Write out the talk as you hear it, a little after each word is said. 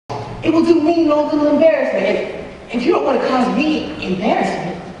It will do me no little embarrassment. If you don't want to cause me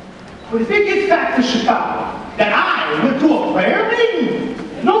embarrassment. But if it gets back to Chicago that I went to a prayer meeting,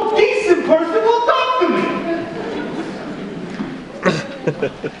 no decent person will talk to me.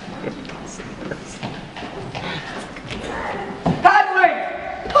 Hadley!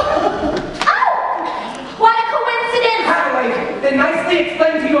 Oh! What a coincidence! Hadley, they nicely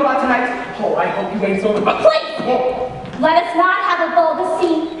explained to you about tonight. Oh, I hope you ain't so... Please! Let us not have a vulgar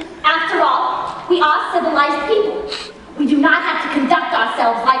scene. After all, we are civilized people. We do not have to conduct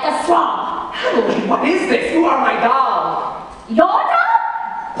ourselves like a slob. Hadley, what is this? You are my doll. Your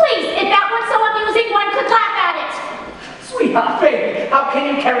doll? Please, if that weren't so amusing, one could laugh at it. Sweetheart, baby, how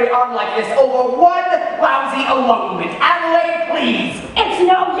can you carry on like this over one lousy elopement? Adelaide, please! It's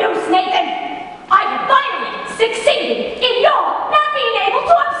no use, Nathan! I have finally succeeded in your not being able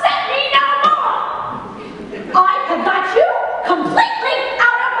to upset me no more! I have got you completely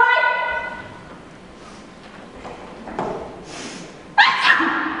out of my...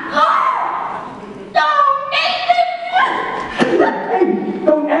 No, Nathan! Hey,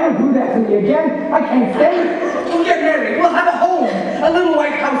 don't ever do that to me again. I can't stand it. We'll get married. We'll have a home. A little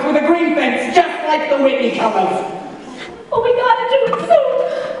white house with a green fence, just like the Whitney colors. But we gotta do it soon.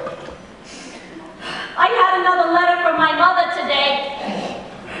 I had another letter from my mother today.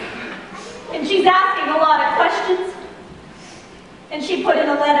 And she's asking a lot of questions. And she put in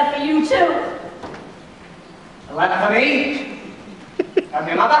a letter for you, too. A letter for me? From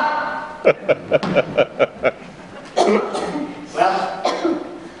your mother? Well,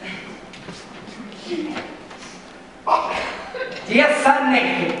 dear son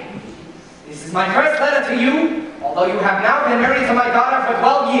Nathan, this is my first letter to you, although you have now been married to my daughter for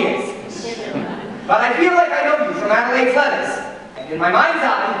 12 years. But I feel like I know you from Adelaide's letters, and in my mind's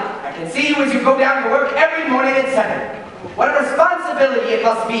eye, I can see you as you go down to work every morning at 7. What a responsibility it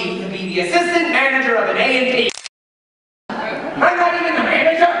must be to be the assistant manager of an A&P. I'm not even the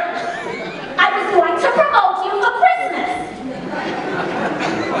manager. I was going to promote you for Christmas.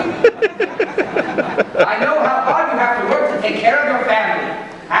 I know how hard you have to work to take care of your family.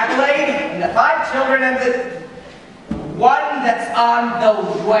 Adelaide, and the 5 children, and the one that's on the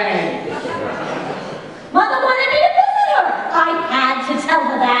way. Mother wanted me to visit her. I had to tell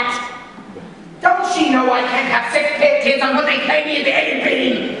her that. Don't she know I can't have 6 kids on what they pay me at the A&P?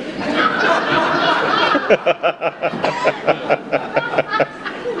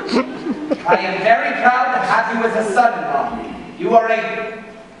 I am very proud to have you as a son-in-law. You are a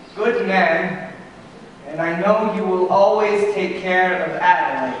good man, and I know you will always take care of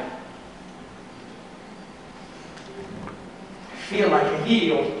Adelaide. I feel like a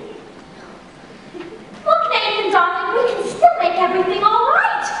heel. Look, Nathan, darling, we can still make everything all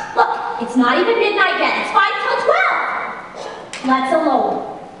right. Look, it's not even midnight yet. It's 5 till 12. Let's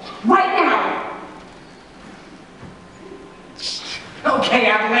alone. Right now. Okay,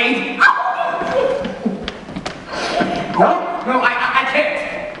 Adelaide. No, I can't.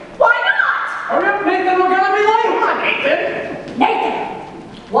 Why not? Hurry up, Nathan, we're gonna be late. Come on, Nathan. Nathan,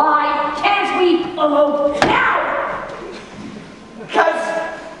 why can't we elope now? Because,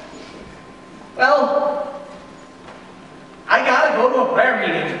 well, I gotta go to a prayer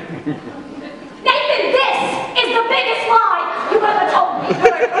meeting. Nathan, this is the biggest lie you've ever told me.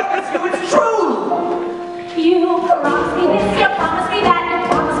 But I promise you it's true. You promised me this, you promised me that, you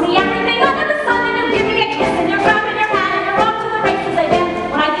promised me everything under the sun, and you give me a kiss, and you're grabbing your hand, and you're off to the races again.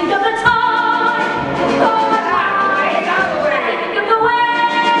 When I think of the time, when I think of the way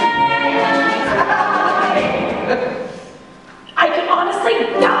I could honestly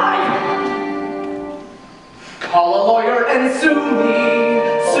die. Call a lawyer and sue me,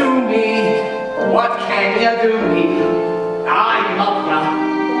 sue me. What can you do me? I love ya.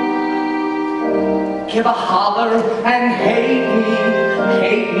 Give a holler and hate me.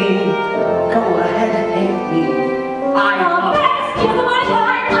 Go ahead, hate me. I love ya. Give my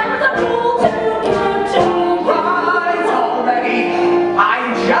life, I was a fool to give to you. Rise already. I'm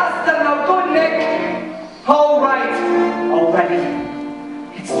just a no good Nick. All right, already.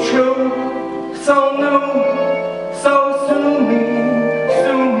 It's true, so new, so sue me.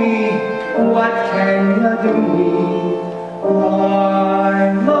 What can you do me? I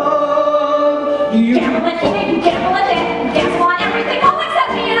love you. Gamble at here, you gamble at there, you gamble on everything, all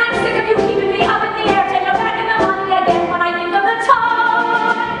except me, and I'm sick of you keeping me up in the air till you're back in the money again when I think of the time.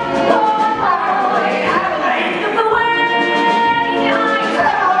 Adelaide. Think of the way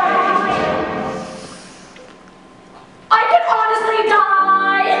I could honestly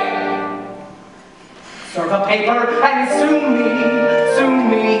die. Serve a paper and sue me.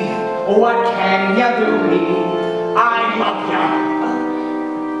 What can you do me? I love ya.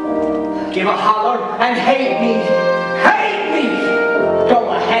 Give a holler and hate me. Hate me! Go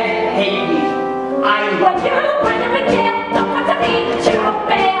ahead, hate me. I love When you find a big deal, don't come to me to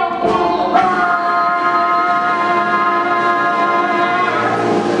fail.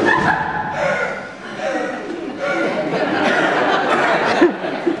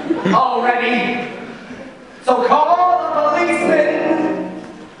 Already. So call the policeman.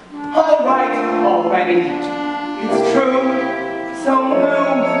 All right, already. It's true. So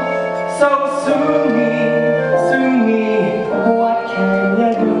new. So sue me. What can you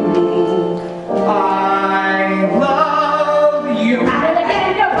do me? I love you. Out of the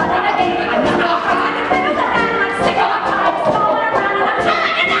game, you're running again. I'm not gonna cry, I'm fiddle the hand, I'm sick of my time, falling around, and I'm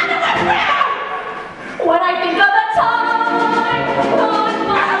telling you down to the ground. When I think of the time gone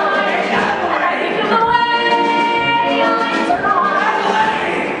by, when I think of the way I tried,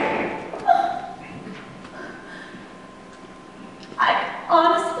 I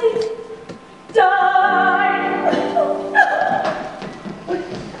honestly died.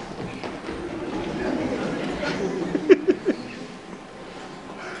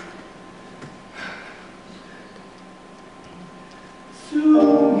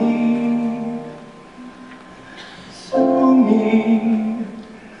 Sue me,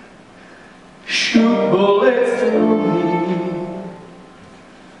 shoot boy.